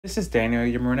This is Daniel,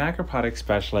 your Monaco product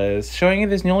specialist, showing you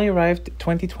this newly arrived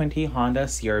 2020 Honda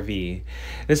CR-V.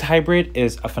 This hybrid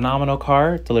is a phenomenal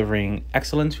car, delivering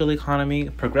excellent fuel economy,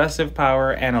 progressive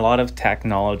power, and a lot of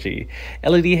technology.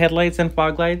 LED headlights and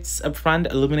fog lights up front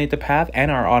illuminate the path and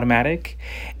are automatic.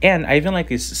 And I even like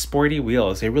these sporty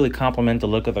wheels. They really complement the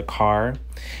look of the car.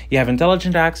 You have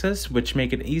intelligent access, which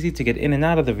make it easy to get in and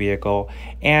out of the vehicle.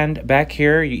 And back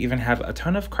here, you even have a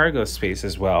ton of cargo space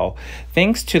as well.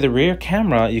 Thanks to the rear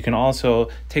camera, you can also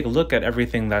take a look at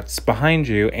everything that's behind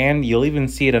you, and you'll even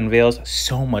see it unveils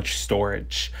so much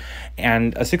storage.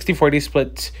 And a 60-40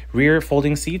 split rear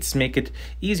folding seats make it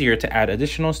easier to add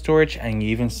additional storage, and you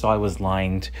even saw it was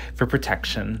lined for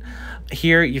protection.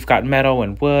 Here, you've got metal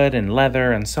and wood and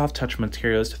leather and soft touch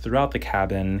materials throughout the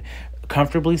cabin,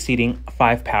 comfortably seating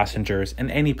 5 passengers in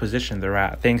any position they're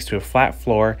at, thanks to a flat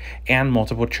floor and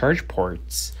multiple charge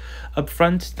ports. Up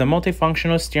front, the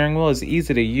multifunctional steering wheel is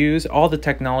easy to use. All the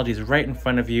technology is right in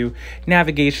front of you.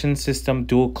 Navigation system,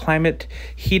 dual climate,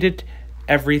 heated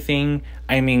everything.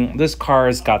 I mean, this car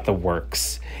has got the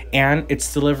works. And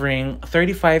it's delivering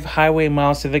 35 highway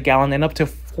miles to the gallon and up to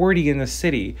 40 in the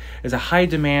city. It's a high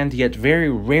demand yet very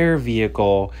rare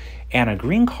vehicle and a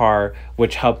green car,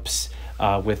 which helps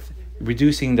with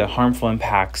reducing the harmful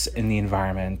impacts in the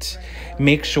environment.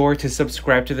 Make sure to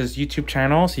subscribe to this YouTube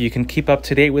channel so you can keep up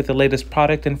to date with the latest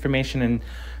product information and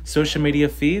social media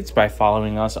feeds by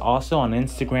following us also on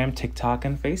Instagram, TikTok,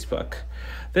 and Facebook.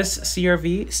 This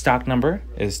CR-V stock number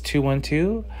is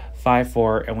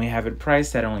 21254, and we have it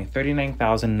priced at only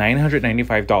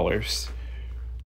 $39,995.